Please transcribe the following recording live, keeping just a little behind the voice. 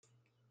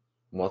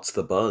What's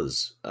the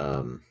buzz?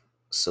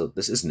 So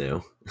this is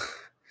new.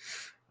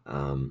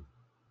 um,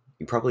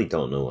 you probably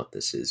don't know what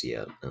this is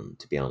yet, and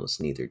to be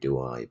honest, neither do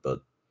I.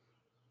 But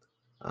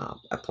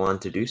I plan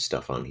to do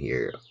stuff on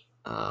here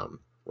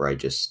where I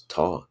just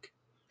talk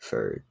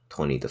for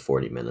 20 to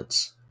 40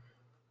 minutes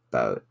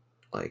about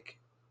like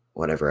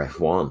whatever I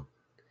want,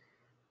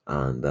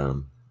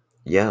 and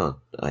yeah,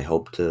 I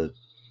hope to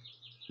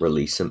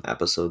release some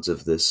episodes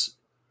of this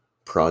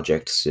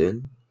project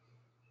soon.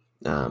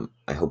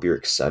 I hope you're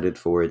excited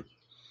for it.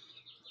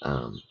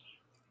 Um,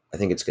 I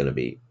think it's going to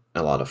be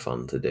a lot of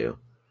fun to do,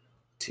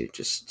 to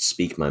just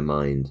speak my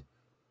mind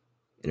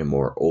in a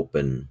more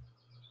open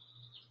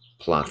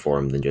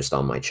platform than just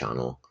on my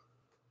channel.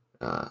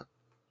 Uh,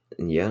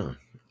 and yeah,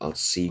 I'll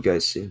see you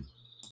guys soon.